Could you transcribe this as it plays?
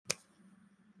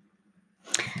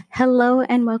Hello,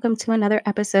 and welcome to another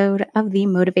episode of the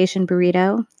Motivation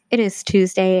Burrito. It is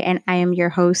Tuesday, and I am your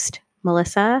host,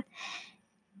 Melissa.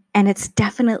 And it's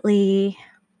definitely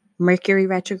Mercury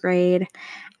retrograde,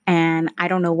 and I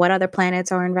don't know what other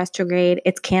planets are in retrograde.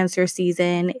 It's Cancer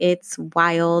season. It's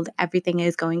wild. Everything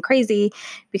is going crazy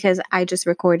because I just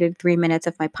recorded 3 minutes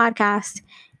of my podcast,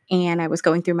 and I was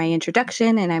going through my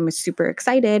introduction, and I was super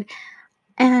excited.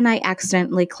 And I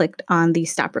accidentally clicked on the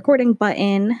stop recording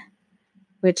button,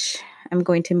 which I'm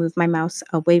going to move my mouse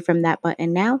away from that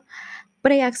button now.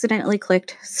 But I accidentally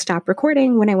clicked stop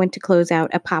recording when I went to close out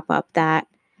a pop-up that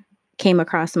came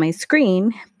across my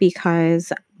screen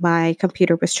because my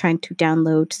computer was trying to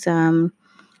download some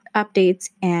updates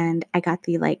and I got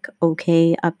the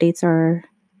okay, updates are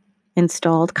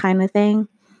installed kind of thing.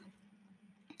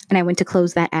 And I went to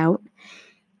close that out.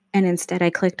 And instead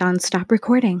I clicked on stop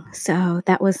recording. So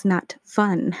that was not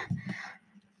fun.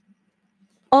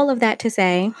 All of that to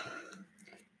say,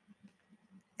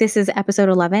 this is episode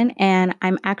 11, and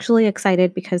I'm actually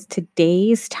excited because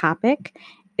today's topic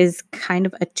is kind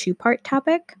of a two-part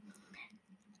topic.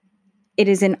 It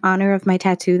is in honor of my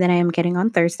tattoo that I am getting on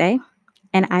Thursday,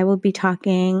 and I will be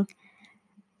talking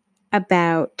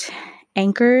about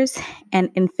anchors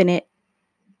and infinite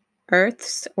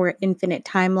earths or infinite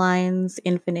timelines,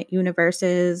 infinite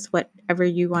universes, whatever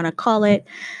you want to call it.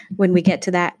 When we get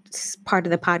to that part of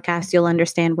the podcast, you'll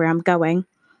understand where I'm going.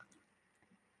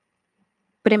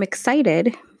 But I'm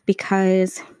excited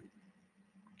because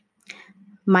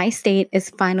my state is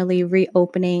finally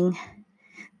reopening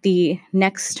the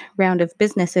next round of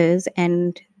businesses,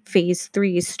 and phase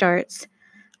 3 starts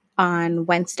on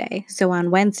Wednesday. So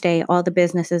on Wednesday, all the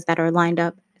businesses that are lined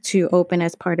up to open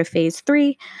as part of phase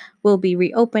 3 will be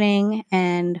reopening,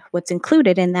 and what's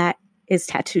included in that is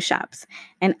tattoo shops.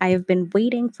 And I have been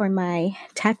waiting for my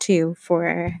tattoo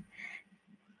for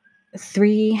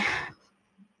 3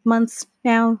 months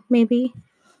now, maybe.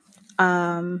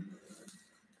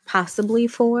 Possibly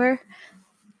 4.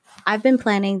 I've been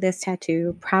planning this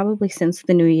tattoo probably since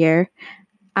the new year.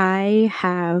 I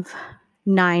have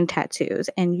 9 tattoos,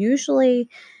 and usually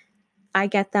I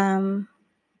get them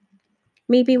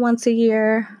maybe once a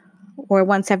year or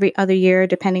once every other year,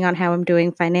 depending on how I'm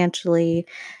doing financially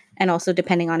and also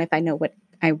depending on if I know what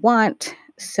I want.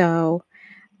 So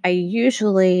I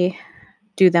usually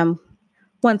do them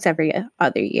once every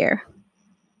other year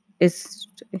is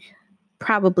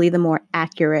probably the more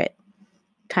accurate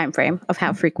time frame of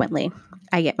how frequently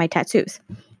I get my tattoos.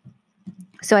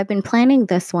 So I've been planning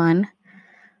this one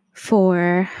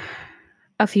for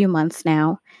a few months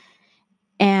now,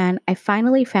 and I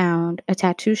finally found a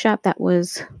tattoo shop that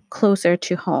was closer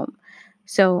to home.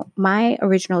 So my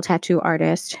original tattoo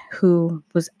artist, who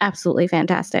was absolutely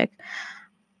fantastic,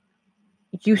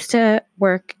 used to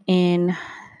work in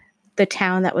the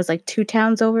town that was like 2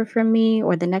 towns over from me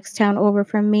or the next town over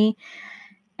from me.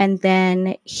 And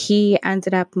then he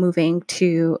ended up moving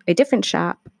to a different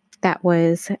shop that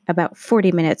was about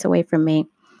 40 minutes away from me.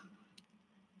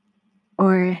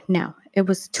 Or no, it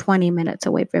was 20 minutes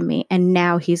away from me. And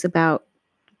now he's about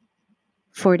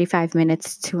 45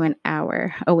 minutes to an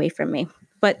hour away from me.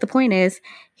 But the point is,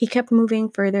 he kept moving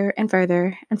further and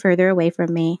further and further away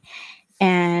from me.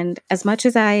 And as much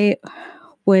as I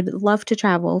would love to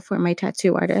travel for my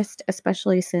tattoo artist,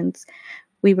 especially since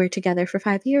we were together for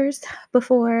 5 years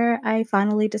before I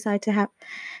finally decided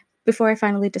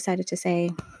to say,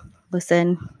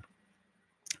 listen,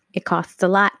 it costs a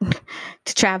lot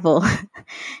to travel.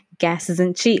 Gas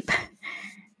isn't cheap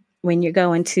when you're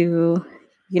going to,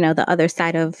 the other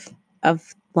side of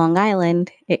Long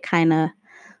Island. It kind of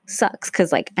sucks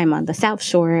because I'm on the South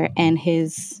Shore and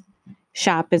his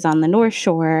shop is on the North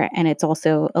Shore, and it's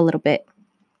also a little bit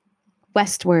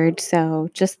westward. So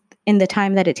just in the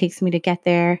time that it takes me to get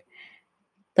there,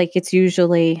 it's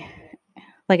usually,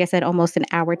 like I said, almost an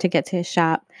hour to get to his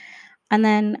shop. And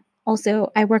then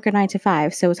also I work a 9 to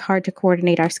 5, so it's hard to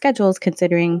coordinate our schedules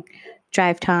considering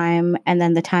drive time and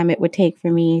then the time it would take for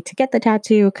me to get the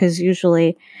tattoo, because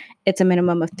usually it's a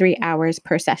minimum of 3 hours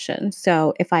per session.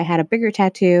 So if I had a bigger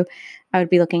tattoo, I would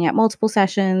be looking at multiple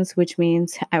sessions, which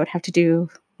means I would have to do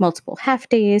multiple half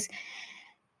days.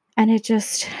 And it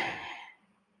just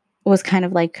was kind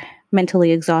of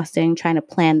mentally exhausting trying to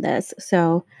plan this.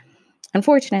 So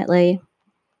unfortunately,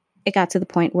 it got to the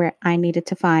point where I needed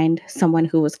to find someone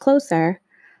who was closer,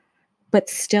 but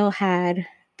still had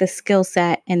the skill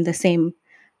set and the same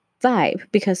vibe,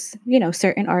 because,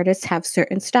 certain artists have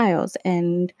certain styles,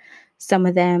 and some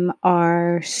of them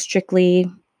are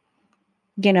strictly,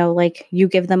 you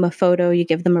give them a photo, you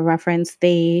give them a reference,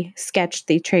 they sketch,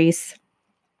 they trace,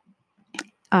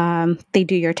 they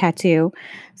do your tattoo.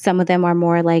 Some of them are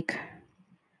more like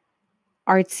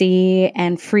artsy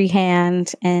and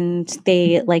freehand, and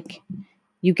they like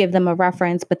you give them a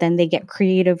reference, but then they get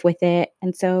creative with it.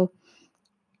 And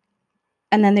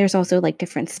then there's also like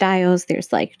different styles.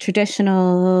 There's like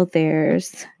traditional,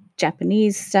 there's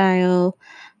Japanese style,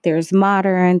 there's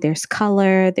modern, there's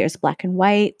color, there's black and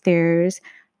white, there's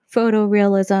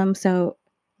photorealism. So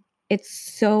it's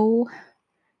so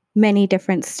many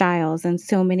different styles and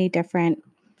so many different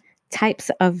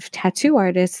types of tattoo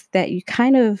artists that you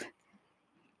kind of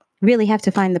really have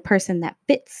to find the person that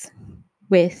fits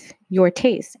with your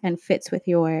taste and fits with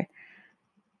your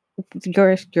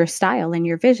style and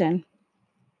your vision.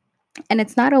 And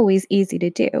it's not always easy to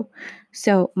do.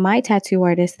 So my tattoo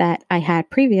artist that I had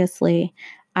previously,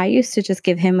 I used to just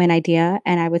give him an idea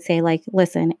and I would say like,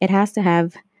 listen, it has to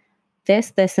have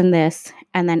this, this, and this,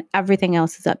 and then everything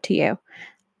else is up to you.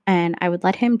 And I would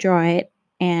let him draw it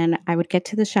and I would get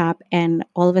to the shop and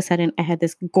all of a sudden I had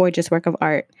this gorgeous work of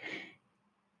art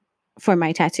for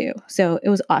my tattoo. So it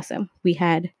was awesome. We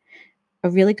had a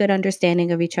really good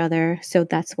understanding of each other. So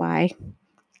that's why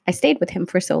I stayed with him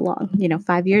for so long.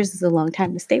 5 years is a long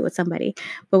time to stay with somebody.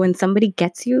 But when somebody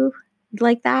gets you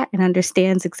like that and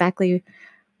understands exactly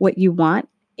what you want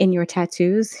in your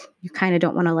tattoos, you kind of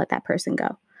don't want to let that person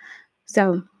go.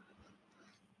 So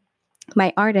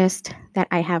my artist that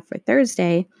I have for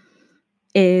Thursday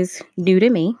is new to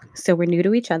me. So we're new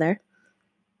to each other.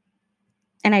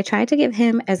 And I tried to give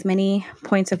him as many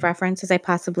points of reference as I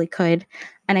possibly could.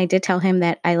 And I did tell him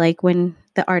that I like when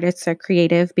the artists are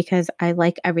creative because I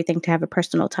like everything to have a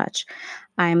personal touch.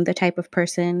 I'm the type of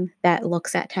person that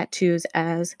looks at tattoos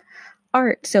as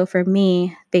art. So for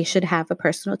me, they should have a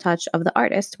personal touch of the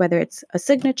artist, whether it's a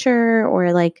signature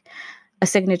or like a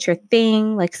signature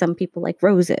thing. Like some people like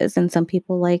roses and some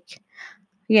people like,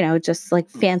 just like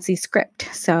fancy script.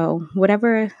 So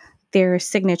whatever their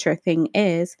signature thing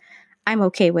is, I'm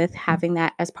okay with having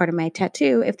that as part of my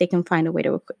tattoo if they can find a way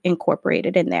to incorporate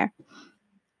it in there.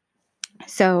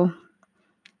 So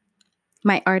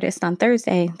my artist on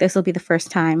Thursday, this will be the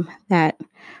first time that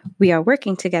we are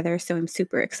working together. So I'm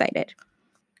super excited.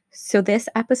 So this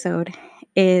episode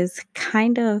is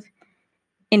kind of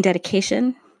in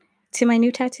dedication to my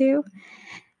new tattoo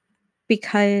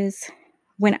because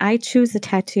when I choose a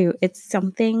tattoo, it's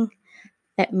something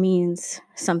that means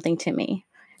something to me.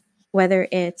 Whether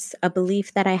it's a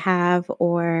belief that I have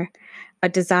or a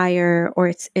desire,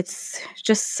 or it's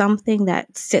just something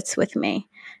that sits with me.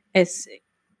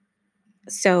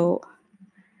 So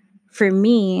for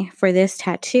me, for this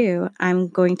tattoo, I'm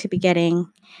going to be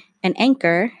getting an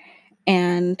anchor,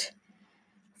 and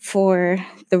for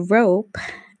the rope,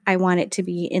 I want it to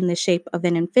be in the shape of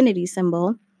an infinity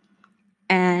symbol,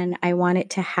 and I want it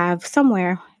to have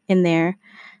somewhere in there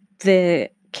the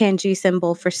kanji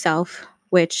symbol for self,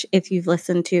 which if you've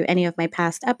listened to any of my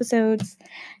past episodes,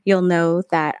 you'll know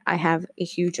that I have a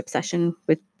huge obsession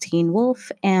with Teen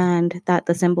Wolf and that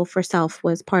the symbol for self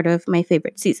was part of my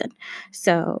favorite season.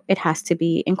 So it has to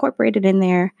be incorporated in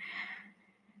there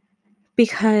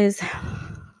because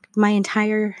my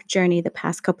entire journey the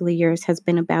past couple of years has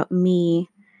been about me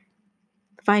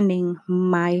finding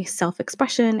my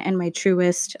self-expression and my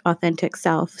truest authentic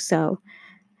self. So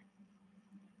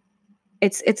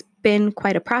it's been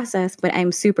quite a process, but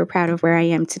I'm super proud of where I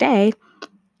am today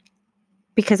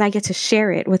because I get to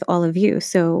share it with all of you.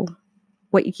 So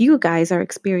what you guys are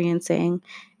experiencing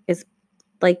is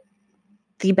like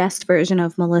the best version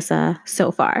of Melissa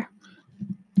so far.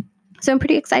 So I'm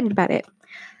pretty excited about it.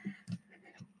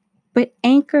 But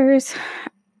anchors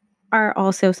are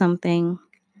also something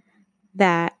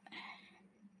that,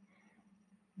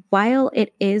 while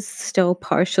it is still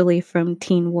partially from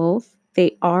Teen Wolf,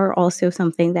 they are also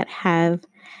something that have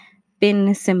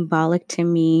been symbolic to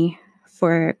me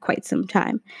for quite some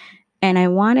time. And I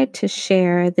wanted to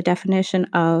share the definition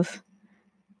of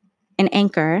an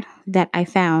anchor that I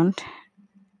found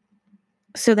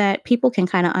so that people can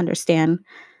kind of understand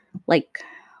like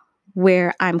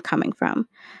where I'm coming from.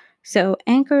 So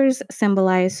anchors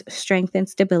symbolize strength and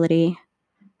stability,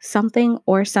 something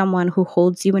or someone who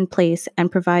holds you in place and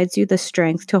provides you the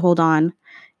strength to hold on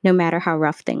no matter how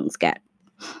rough things get.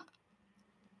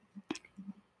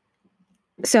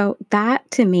 So that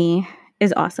to me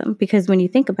is awesome because when you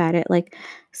think about it, like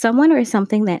someone or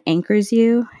something that anchors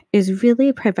you is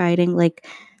really providing like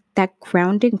that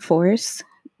grounding force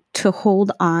to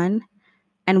hold on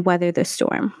and weather the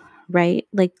storm, right?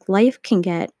 Like life can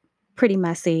get pretty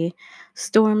messy.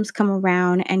 Storms come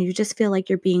around and you just feel like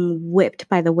you're being whipped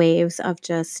by the waves of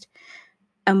just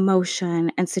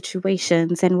emotion and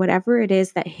situations and whatever it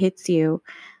is that hits you.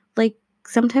 Like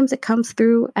sometimes it comes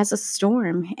through as a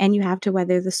storm and you have to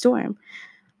weather the storm.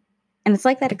 And it's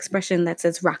like that expression that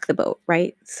says rock the boat,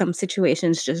 right? Some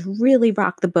situations just really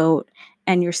rock the boat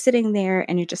and you're sitting there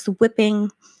and you're just whipping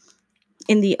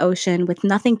in the ocean with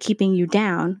nothing keeping you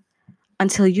down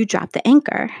until you drop the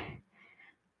anchor.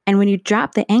 And when you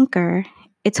drop the anchor,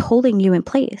 it's holding you in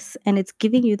place and it's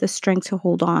giving you the strength to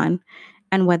hold on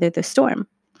and weather the storm.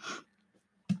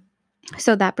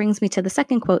 So that brings me to the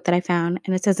second quote that I found,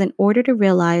 and it says, in order to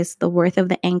realize the worth of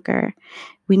the anchor,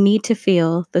 we need to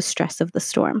feel the stress of the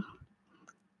storm.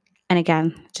 And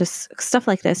again, just stuff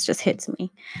like this just hits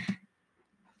me.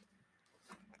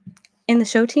 In the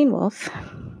show Teen Wolf,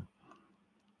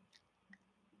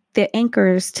 the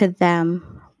anchors to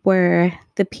them were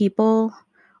the people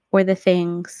or the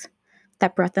things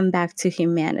that brought them back to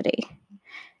humanity.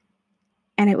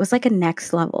 And it was like a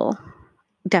next level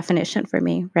definition for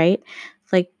me, right?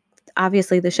 Like,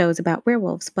 obviously the show is about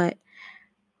werewolves, but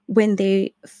when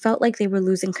they felt like they were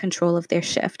losing control of their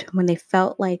shift, when they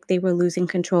felt like they were losing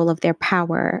control of their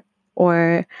power,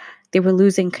 or they were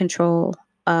losing control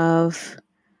of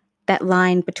that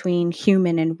line between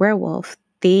human and werewolf,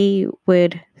 they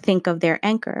would think of their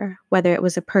anchor, whether it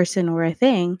was a person or a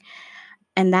thing,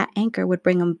 and that anchor would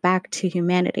bring them back to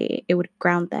humanity. It would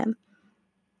ground them.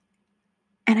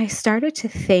 And I started to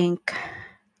think,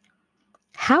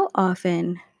 how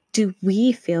often do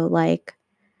we feel like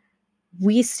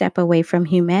we step away from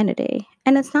humanity?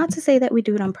 And it's not to say that we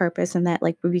do it on purpose and that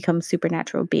like we become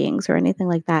supernatural beings or anything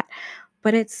like that,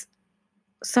 but it's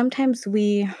sometimes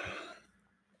we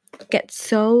get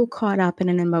so caught up in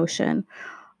an emotion,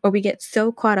 or we get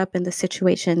so caught up in the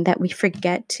situation that we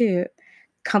forget to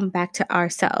come back to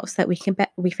ourselves, that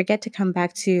we forget to come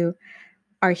back to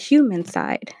our human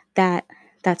side, that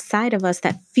side of us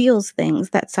that feels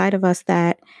things, that side of us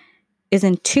that is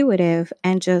intuitive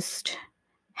and just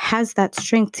has that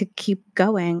strength to keep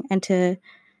going and to,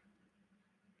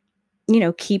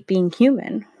 keep being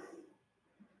human.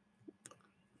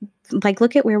 Like,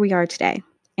 look at where we are today.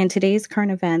 In today's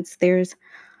current events, there's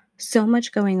so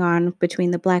much going on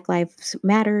between the Black Lives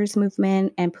Matters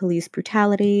movement and police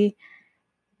brutality,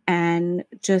 and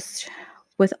just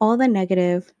with all the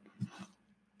negative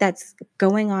that's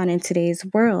going on in today's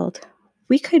world,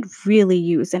 we could really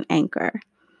use an anchor.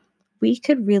 We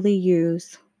could really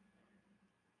use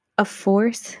a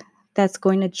force that's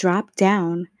going to drop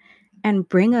down and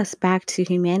bring us back to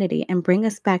humanity and bring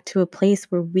us back to a place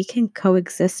where we can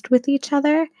coexist with each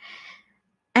other.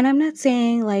 And I'm not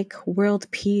saying like world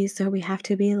peace or we have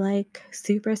to be like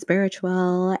super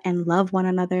spiritual and love one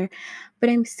another, but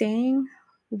I'm saying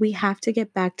we have to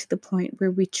get back to the point where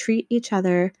we treat each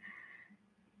other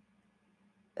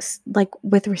like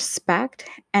with respect,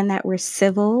 and that we're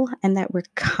civil and that we're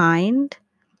kind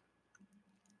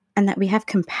and that we have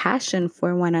compassion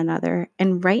for one another.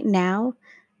 And right now,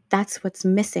 that's what's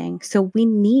missing. So we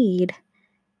need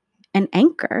an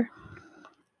anchor.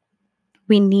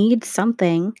 We need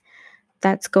something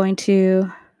that's going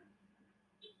to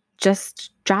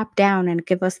just drop down and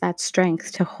give us that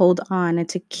strength to hold on and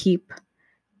to keep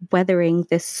weathering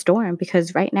this storm,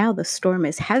 because right now the storm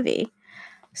is heavy.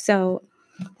 So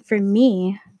for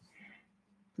me,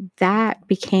 that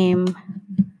became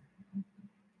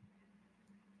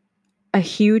a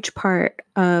huge part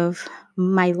of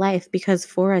my life, because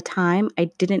for a time I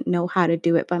didn't know how to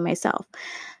do it by myself.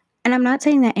 And I'm not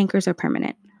saying that anchors are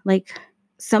permanent. Like,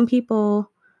 some people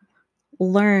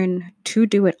learn to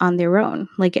do it on their own.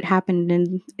 Like, it happened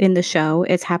in the show.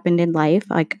 It's happened in life.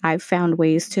 Like, I've found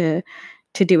ways to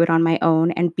do it on my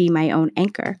own and be my own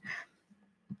anchor.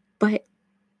 But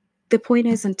the point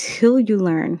is, until you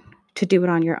learn to do it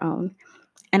on your own,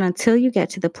 and until you get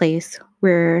to the place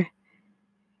where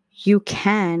you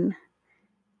can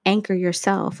anchor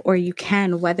yourself, or you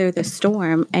can weather the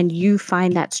storm, and you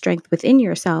find that strength within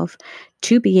yourself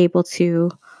to be able to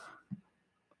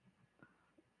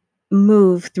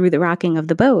move through the rocking of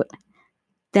the boat,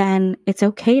 then it's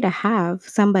okay to have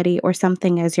somebody or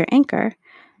something as your anchor.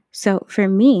 So for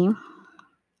me,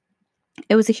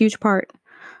 it was a huge part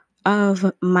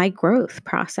of my growth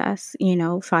process,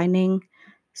 finding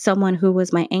someone who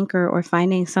was my anchor, or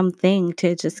finding something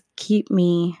to just keep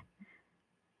me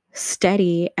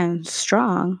steady and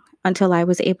strong until I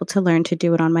was able to learn to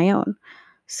do it on my own.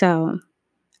 So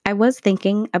I was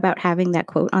thinking about having that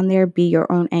quote on there, be your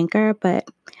own anchor, but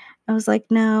I was like,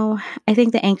 no, I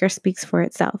think the anchor speaks for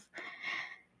itself.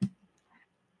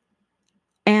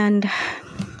 And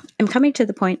I'm coming to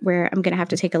the point where I'm going to have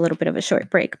to take a little bit of a short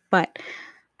break, but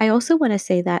I also want to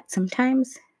say that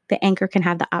sometimes the anchor can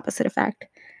have the opposite effect.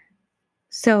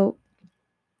 So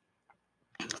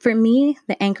For me,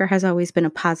 the anchor has always been a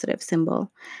positive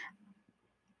symbol.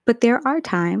 But there are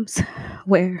times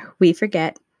where we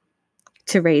forget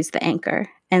to raise the anchor.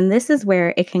 And this is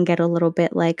where it can get a little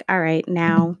bit like, all right,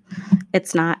 now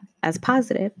it's not as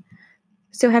positive.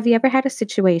 So have you ever had a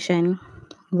situation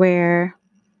where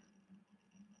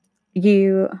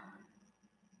you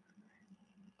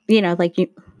like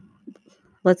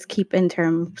let's keep in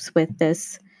terms with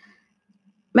this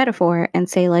metaphor and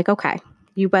say like, okay,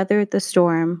 you weathered the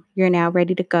storm. You're now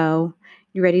ready to go.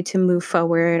 You're ready to move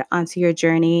forward onto your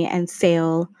journey and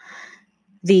sail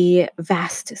the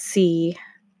vast sea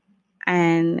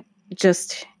and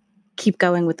just keep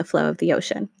going with the flow of the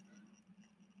ocean.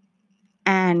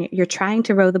 And you're trying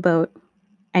to row the boat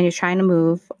and you're trying to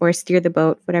move or steer the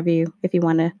boat, if you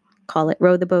want to call it,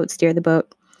 row the boat, steer the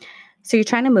boat. So you're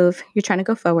trying to move, you're trying to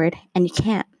go forward and you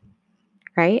can't,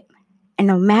 right? And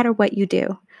no matter what you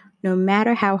do, no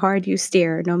matter how hard you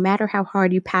steer, no matter how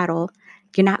hard you paddle,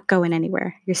 you're not going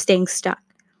anywhere. You're staying stuck.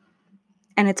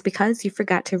 And it's because you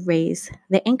forgot to raise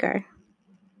the anchor.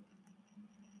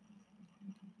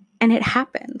 And it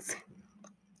happens.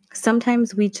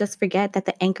 Sometimes we just forget that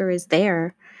the anchor is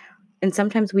there. And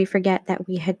sometimes we forget that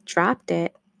we had dropped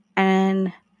it.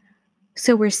 And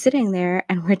so we're sitting there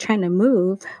and we're trying to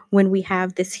move when we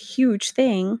have this huge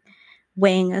thing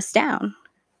weighing us down.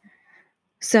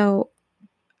 So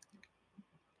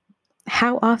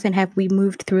how often have we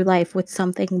moved through life with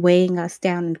something weighing us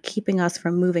down and keeping us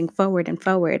from moving forward and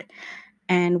forward?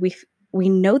 And we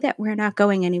know that we're not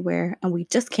going anywhere and we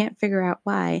just can't figure out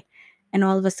why. And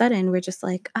all of a sudden we're just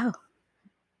like, oh,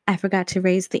 I forgot to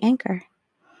raise the anchor.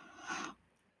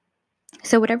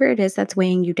 So whatever it is that's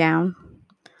weighing you down,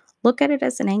 look at it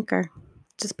as an anchor.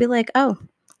 Just be like, oh,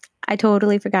 I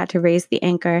totally forgot to raise the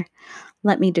anchor.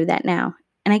 Let me do that now.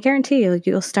 And I guarantee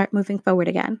you'll start moving forward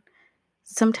again.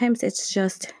 Sometimes it's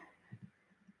just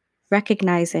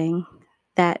recognizing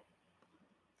that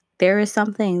there is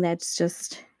something that's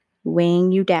just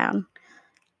weighing you down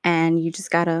and you just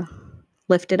got to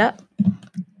lift it up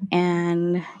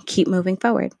and keep moving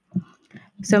forward.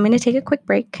 So I'm going to take a quick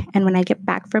break. And when I get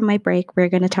back from my break, we're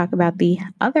going to talk about the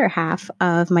other half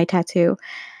of my tattoo,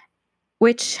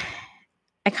 which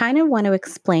I kind of want to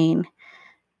explain.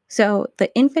 So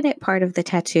the infinite part of the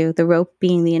tattoo, the rope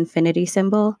being the infinity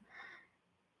symbol,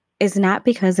 is not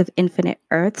because of infinite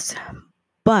earths,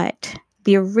 but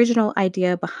the original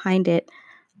idea behind it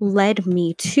led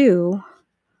me to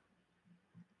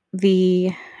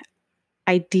the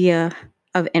idea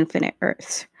of infinite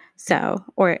earths. So,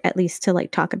 or at least to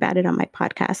like talk about it on my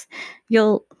podcast.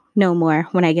 You'll know more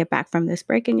when I get back from this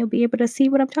break and you'll be able to see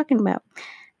what I'm talking about.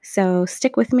 So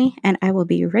stick with me and I will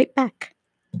be right back.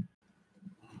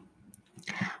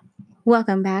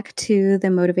 Welcome back to the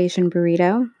Motivation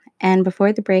Burrito. And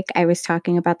before the break, I was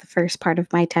talking about the first part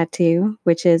of my tattoo,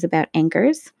 which is about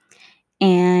anchors.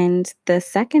 And the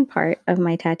second part of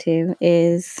my tattoo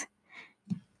is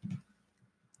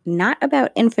not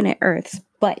about infinite earths,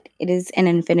 but it is an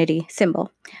infinity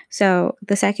symbol. So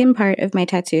the second part of my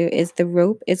tattoo is the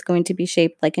rope is going to be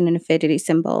shaped like an infinity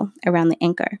symbol around the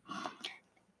anchor.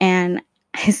 And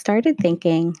I started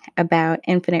thinking about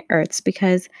infinite earths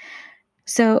because,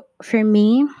 so for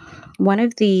me, when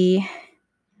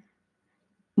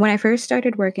I first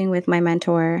started working with my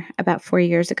mentor about 4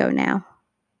 years ago now,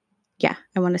 yeah,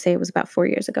 I want to say it was about 4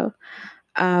 years ago,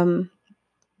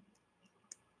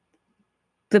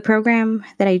 the program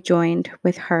that I joined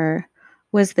with her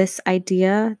was this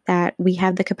idea that we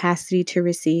have the capacity to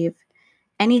receive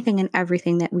anything and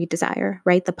everything that we desire,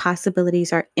 right? The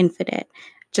possibilities are infinite,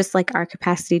 just like our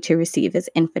capacity to receive is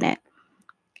infinite.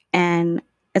 And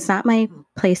it's not my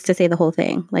place to say the whole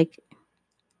thing. Like,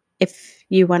 if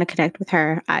you want to connect with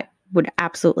her, I would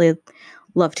absolutely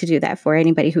love to do that for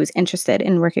anybody who's interested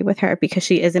in working with her because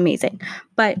she is amazing.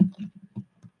 But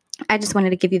I just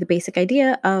wanted to give you the basic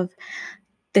idea of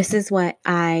this is what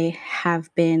I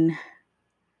have been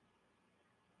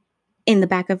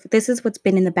this is what's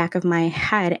been in the back of my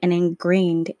head and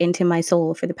ingrained into my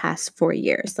soul for the past 4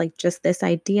 years. Like just this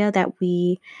idea that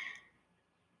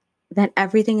that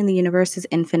everything in the universe is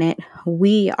infinite.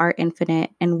 We are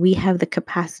infinite and we have the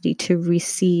capacity to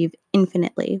receive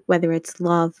infinitely, whether it's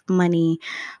love, money,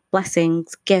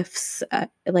 blessings, gifts,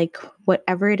 like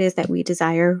whatever it is that we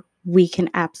desire, we can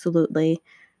absolutely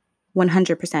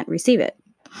 100% receive it.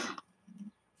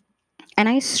 And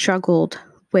I struggled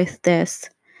with this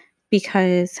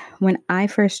because when I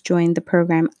first joined the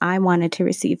program, I wanted to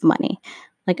receive money.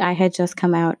 Like I had just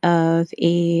come out of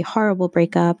a horrible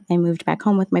breakup. I moved back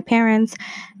home with my parents.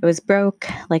 I was broke.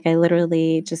 Like I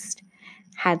literally just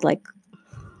had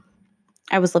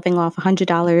I was living off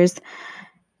 $100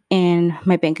 in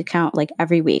my bank account like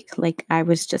every week. Like I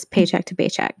was just paycheck to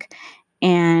paycheck.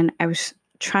 And I was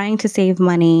trying to save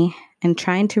money and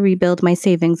trying to rebuild my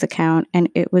savings account. And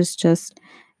it was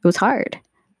hard.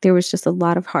 There was just a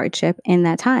lot of hardship in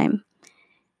that time.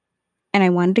 And I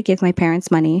wanted to give my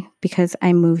parents money because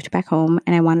I moved back home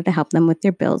and I wanted to help them with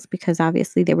their bills because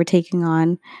obviously they were taking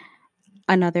on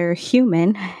another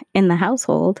human in the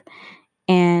household.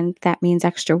 And that means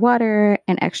extra water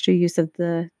and extra use of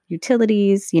the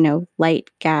utilities, light,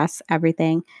 gas,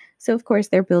 everything. So, of course,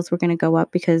 their bills were going to go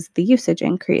up because the usage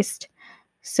increased.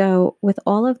 So, with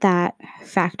all of that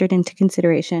factored into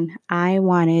consideration, I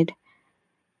wanted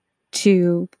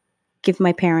to give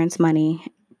my parents money,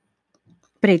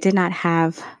 but I did not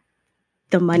have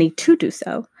the money to do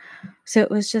so. So,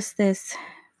 it was just this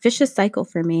vicious cycle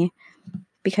for me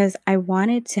because I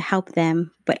wanted to help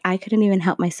them, but I couldn't even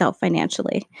help myself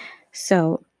financially.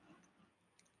 So,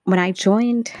 when I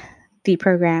joined the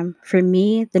program, for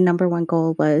me, the number one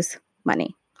goal was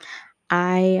money.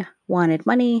 I wanted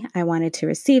money. I wanted to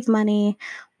receive money,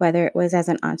 whether it was as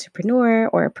an entrepreneur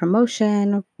or a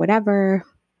promotion, whatever.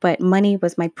 But money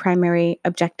was my primary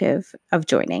objective of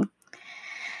joining.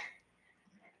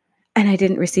 And I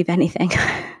didn't receive anything.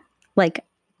 Like,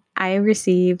 I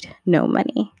received no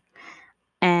money.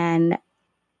 And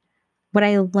what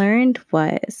I learned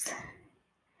was,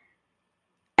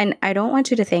 and I don't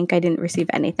want you to think I didn't receive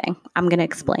anything. I'm going to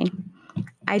explain.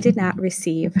 I did not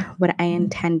receive what I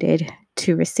intended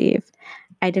to receive.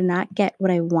 I did not get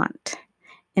what I want.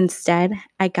 Instead,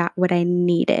 I got what I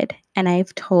needed. And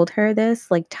I've told her this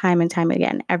like time and time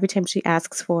again. Every time she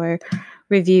asks for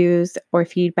reviews or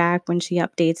feedback when she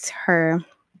updates her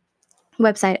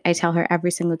website, I tell her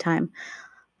every single time,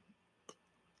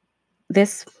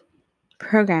 this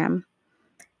program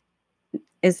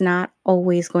is not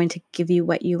always going to give you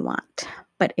what you want,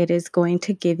 but it is going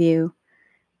to give you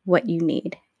what you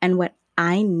need. And what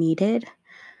I needed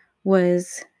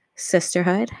was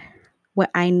sisterhood. What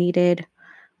I needed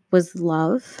was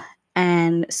love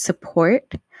and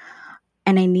support.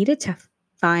 And I needed to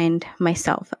find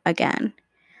myself again.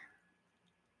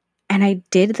 And I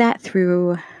did that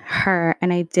through her,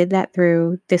 and I did that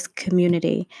through this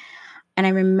community. And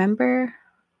I remember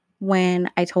when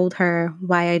I told her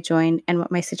why I joined and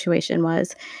what my situation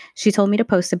was, she told me to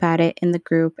post about it in the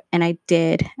group, and I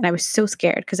did. And I was so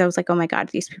scared because I was like, oh my God,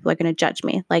 these people are going to judge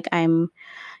me. Like I'm,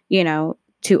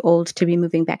 too old to be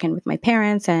moving back in with my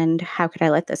parents, and how could I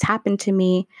let this happen to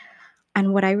me?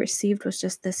 And what I received was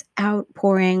just this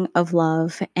outpouring of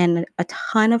love and a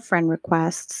ton of friend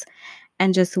requests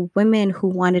and just women who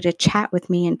wanted to chat with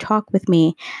me and talk with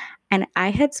me. And I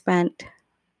had spent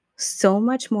so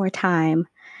much more time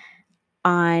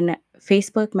on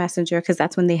Facebook Messenger because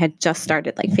that's when they had just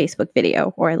started like Facebook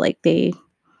video, or like they,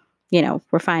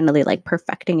 were finally like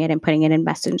perfecting it and putting it in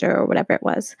Messenger or whatever it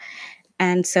was.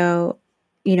 And so,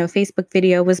 Facebook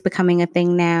video was becoming a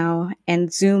thing now,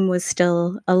 and Zoom was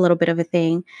still a little bit of a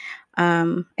thing.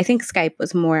 I think Skype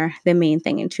was more the main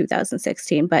thing in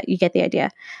 2016, but you get the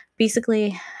idea.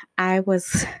 Basically, I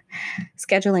was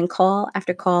scheduling call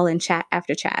after call and chat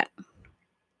after chat.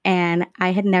 And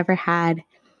I had never had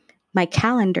my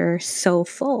calendar so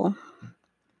full.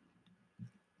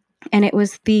 And it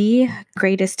was the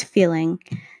greatest feeling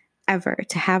ever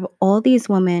to have all these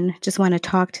women just want to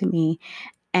talk to me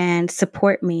and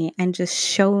support me and just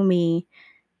show me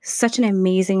such an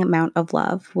amazing amount of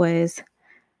love. Was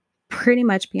pretty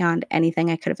much beyond anything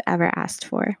I could have ever asked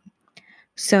for.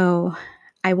 So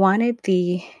I wanted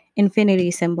the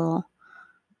infinity symbol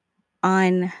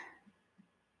on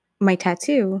my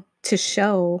tattoo to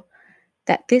show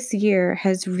that this year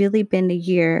has really been a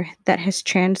year that has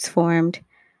transformed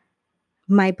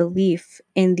my belief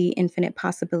in the infinite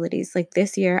possibilities. Like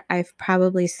this year, I've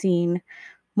probably seen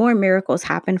more miracles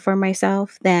happen for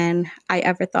myself than I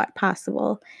ever thought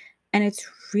possible. And it's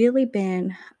really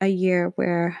been a year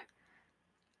where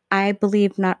I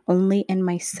believe not only in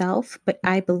myself, but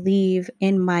I believe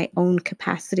in my own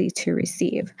capacity to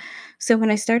receive. So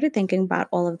when I started thinking about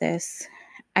all of this,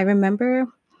 I remember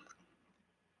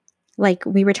like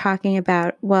we were talking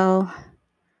about, well,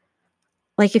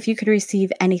 like if you could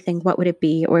receive anything, what would it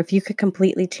be? Or if you could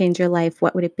completely change your life,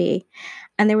 what would it be?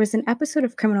 And there was an episode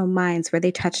of Criminal Minds where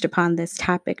they touched upon this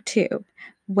topic too,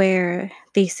 where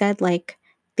they said like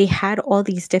they had all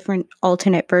these different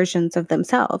alternate versions of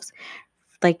themselves.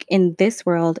 Like in this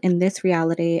world, in this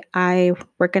reality, I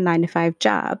work a 9-to-5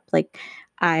 job. Like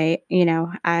I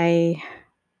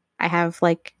have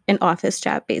like an office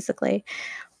job basically.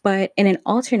 But in an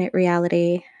alternate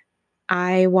reality,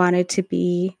 I wanted to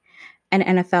be an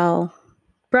NFL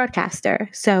broadcaster.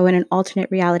 So in an alternate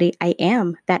reality, I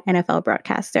am that NFL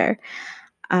broadcaster.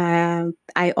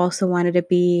 I also wanted to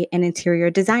be an interior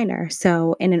designer.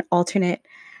 So in an alternate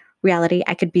reality,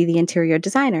 I could be the interior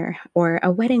designer or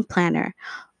a wedding planner.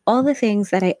 All the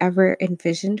things that I ever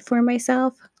envisioned for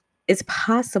myself is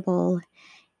possible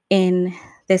in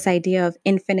this idea of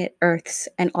infinite Earths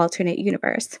and alternate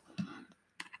universe.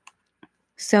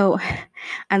 So,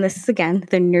 and this is again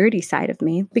the nerdy side of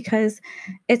me, because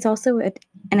it's also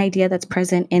an idea that's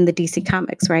present in the DC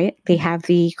Comics, right? They have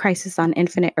the Crisis on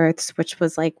Infinite Earths, which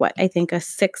was like what I think a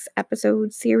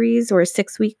 6-episode series or a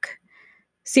 6-week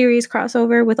series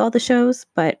crossover with all the shows.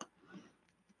 But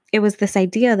it was this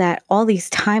idea that all these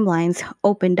timelines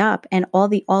opened up and all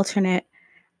the alternate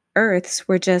Earths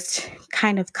were just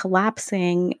kind of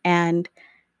collapsing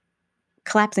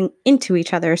into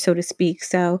each other, so to speak.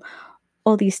 So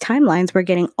all these timelines were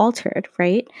getting altered,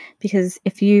 right? Because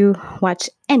if you watch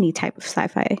any type of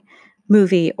sci-fi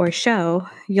movie or show,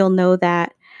 you'll know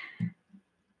that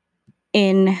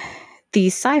in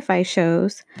these sci-fi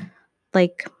shows,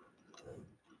 like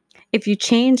if you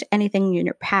change anything in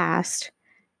your past,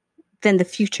 then the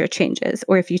future changes.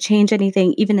 Or if you change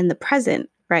anything even in the present,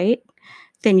 right?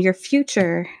 Then your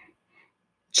future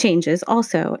changes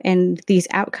also. And these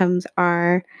outcomes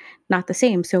are not the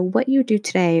same. So what you do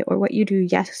today or what you do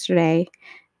yesterday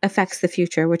affects the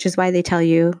future, which is why they tell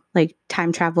you like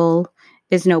time travel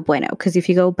is no bueno. Because if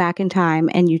you go back in time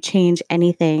and you change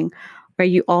anything or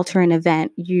you alter an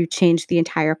event, you change the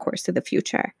entire course of the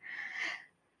future.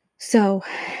 So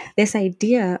this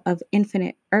idea of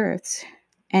infinite Earths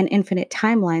and infinite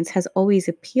timelines has always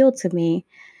appealed to me,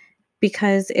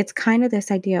 because it's kind of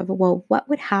this idea of, well, what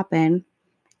would happen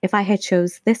if I had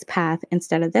chose this path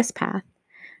instead of this path?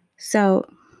 So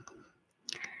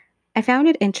I found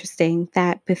it interesting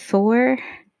that before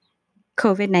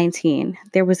COVID-19,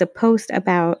 there was a post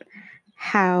about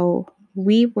how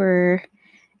we were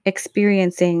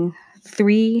experiencing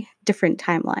 3 different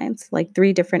timelines, like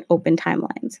 3 different open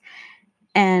timelines.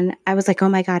 And I was like, oh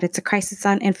my God, it's a Crisis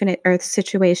on Infinite Earth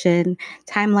situation.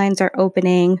 Timelines are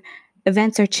opening,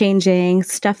 events are changing,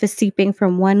 stuff is seeping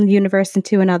from one universe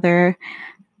into another.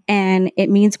 And it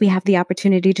means we have the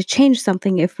opportunity to change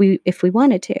something if we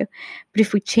wanted to. But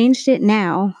if we changed it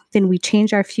now, then we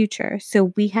change our future.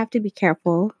 So we have to be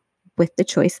careful with the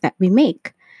choice that we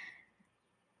make.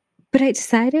 But I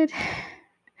decided,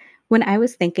 when I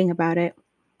was thinking about it,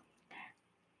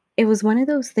 it was one of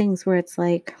those things where it's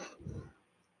like,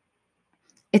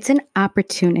 it's an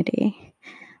opportunity.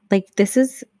 Like, this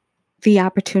is the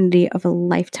opportunity of a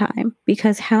lifetime,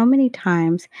 because how many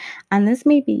times, and this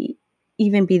may be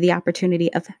even be the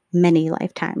opportunity of many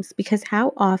lifetimes, because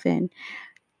how often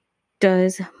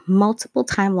does multiple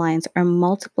timelines or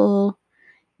multiple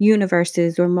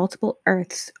universes or multiple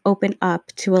Earths open up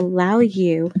to allow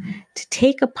you to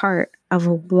take a part of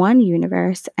one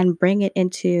universe and bring it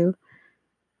into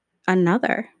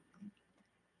another?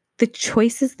 The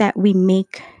choices that we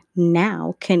make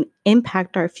now can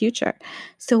impact our future.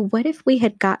 So, what if we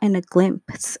had gotten a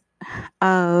glimpse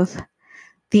of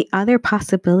the other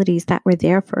possibilities that were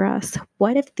there for us?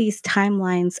 What if these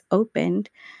timelines opened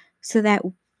so that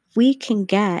we can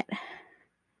get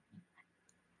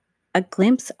a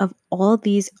glimpse of all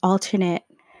these alternate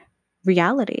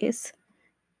realities?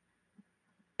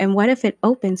 And what if it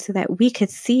opened so that we could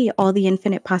see all the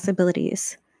infinite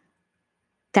possibilities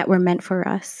that were meant for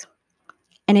us?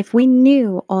 And if we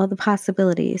knew all the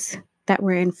possibilities that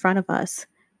were in front of us,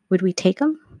 would we take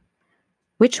them?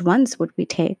 Which ones would we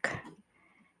take?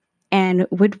 And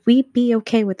would we be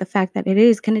okay with the fact that it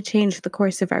is going to change the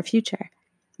course of our future?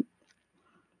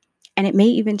 And it may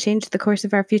even change the course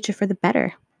of our future for the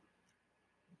better,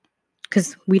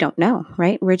 because we don't know,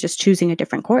 right? We're just choosing a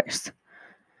different course.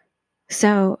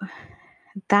 So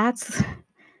that's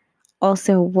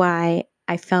also why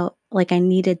I felt like I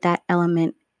needed that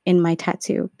element in my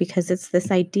tattoo, because it's this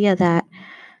idea that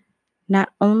not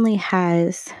only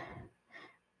has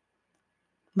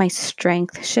my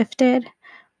strength shifted,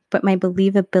 but my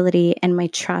believability and my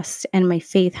trust and my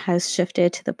faith has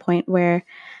shifted to the point where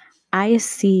I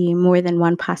see more than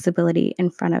one possibility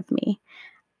in front of me.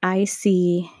 I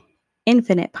see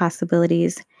infinite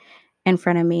possibilities in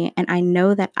front of me, and I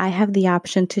know that I have the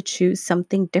option to choose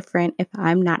something different if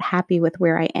I'm not happy with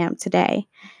where I am today.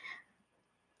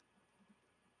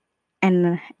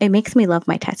 And it makes me love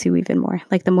my tattoo even more.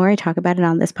 Like, the more I talk about it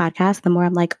on this podcast, the more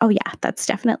I'm like, oh yeah, that's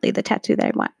definitely the tattoo that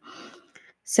I want.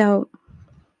 So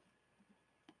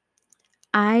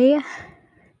I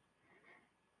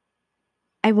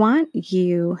want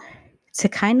you to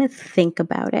kind of think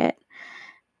about it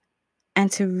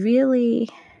and to really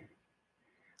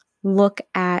look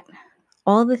at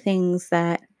all the things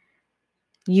that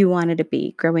you wanted to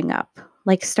be growing up,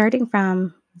 like starting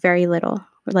from very little,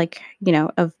 like,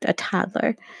 of a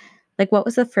toddler. Like, what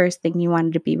was the first thing you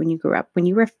wanted to be when you grew up? When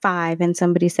you were 5 and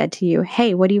somebody said to you,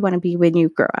 hey, what do you want to be when you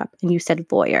grow up? And you said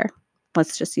lawyer.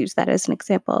 Let's just use that as an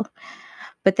example.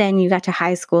 But then you got to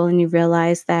high school and you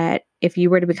realized that if you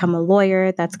were to become a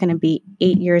lawyer, that's going to be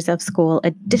 8 years of school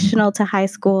additional to high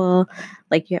school.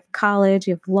 Like, you have college,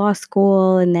 you have law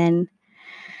school, and then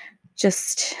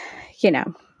just,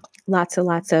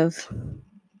 lots of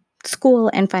school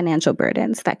and financial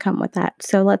burdens that come with that.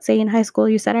 So let's say in high school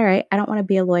you said, all right, I don't want to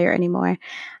be a lawyer anymore.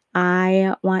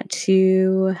 I want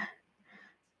to,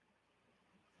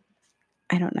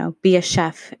 be a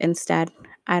chef instead.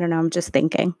 I don't know, I'm just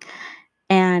thinking.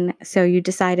 And so you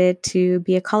decided to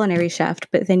be a culinary chef,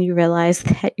 but then you realized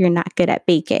that you're not good at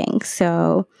baking.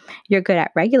 So you're good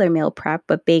at regular meal prep,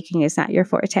 but baking is not your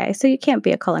forte. So you can't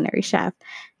be a culinary chef.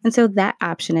 And so that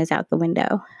option is out the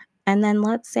window. And then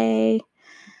let's say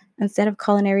instead of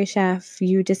culinary chef,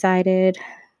 you decided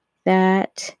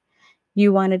that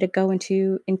you wanted to go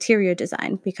into interior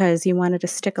design because you wanted to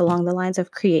stick along the lines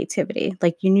of creativity.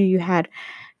 Like, you knew you had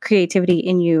creativity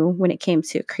in you when it came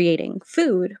to creating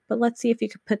food, but let's see if you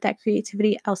could put that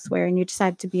creativity elsewhere, and you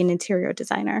decided to be an interior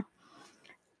designer.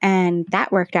 And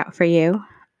that worked out for you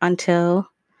until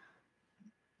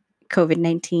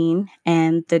COVID-19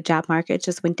 and the job market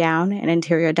just went down and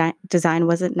interior design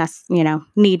wasn't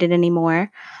needed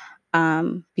anymore.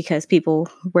 Because people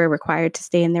were required to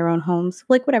stay in their own homes,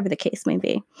 like whatever the case may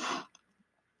be.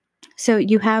 So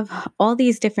you have all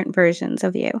these different versions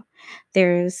of you.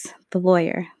 There's the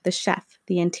lawyer, the chef,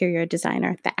 the interior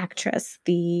designer, the actress,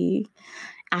 the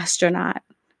astronaut.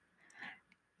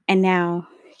 And now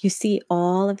you see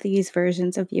all of these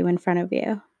versions of you in front of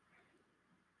you.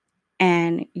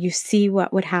 And you see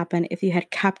what would happen if you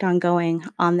had kept on going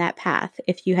on that path,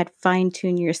 if you had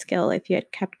fine-tuned your skill, if you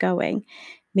had kept going.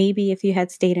 Maybe if you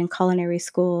had stayed in culinary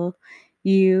school,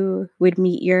 you would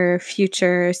meet your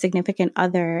future significant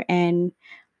other, and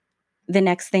the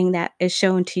next thing that is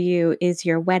shown to you is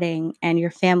your wedding and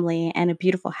your family and a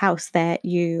beautiful house that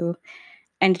you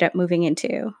ended up moving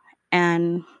into.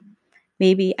 And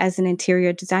maybe as an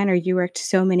interior designer, you worked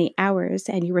so many hours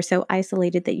and you were so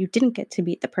isolated that you didn't get to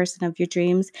meet the person of your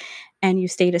dreams, and you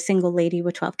stayed a single lady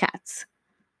with 12 cats.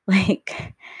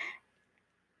 Like,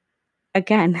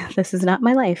 again, this is not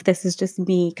my life. This is just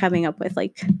me coming up with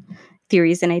like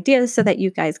theories and ideas so that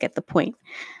you guys get the point.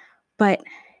 But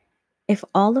if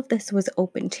all of this was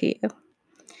open to you,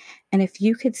 and if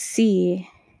you could see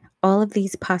all of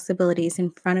these possibilities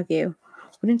in front of you,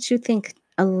 wouldn't you think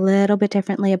a little bit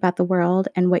differently about the world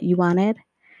and what you wanted?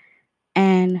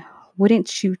 And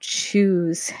wouldn't you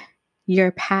choose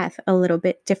your path a little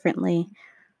bit differently,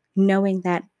 knowing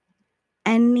that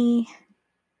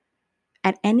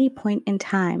at any point in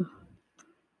time,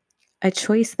 a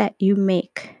choice that you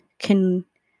make can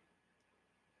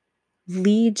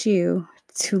lead you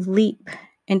to leap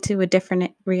into a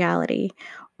different reality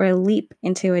or leap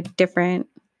into a different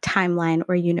timeline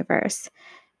or universe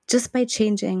just by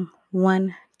changing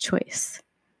one choice,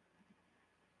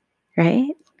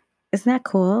 right? Isn't that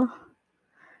cool?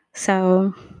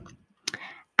 So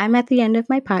I'm at the end of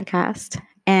my podcast,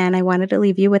 and I wanted to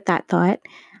leave you with that thought.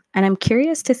 And I'm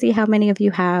curious to see how many of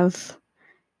you have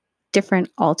different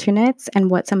alternates and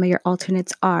what some of your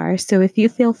alternates are. So if you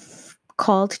feel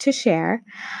called to share,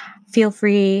 feel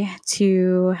free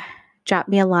to drop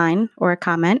me a line or a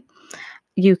comment.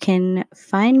 You can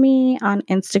find me on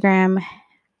Instagram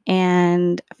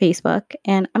and Facebook.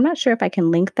 And I'm not sure if I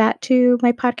can link that to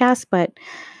my podcast, but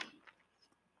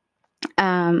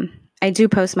I do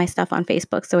post my stuff on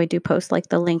Facebook. So I do post like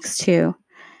the links to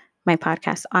my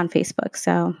podcast on Facebook.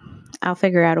 So I'll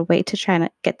figure out a way to try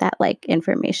to get that like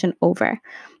information over.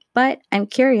 But I'm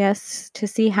curious to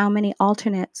see how many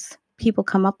alternates people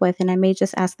come up with. And I may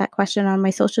just ask that question on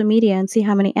my social media and see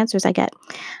how many answers I get.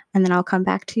 And then I'll come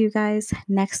back to you guys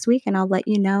next week and I'll let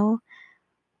you know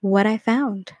what I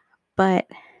found. But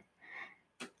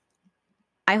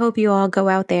I hope you all go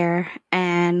out there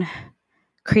and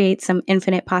create some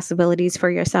infinite possibilities for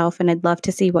yourself. And I'd love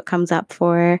to see what comes up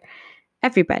for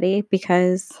everybody,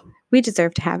 because we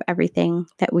deserve to have everything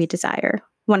that we desire,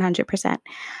 100%.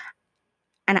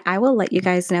 And I will let you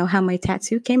guys know how my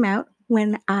tattoo came out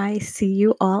when I see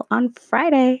you all on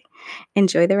Friday.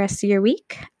 Enjoy the rest of your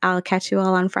week. I'll catch you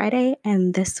all on Friday.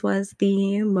 And this was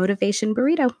the Motivation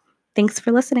Burrito. Thanks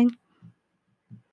for listening.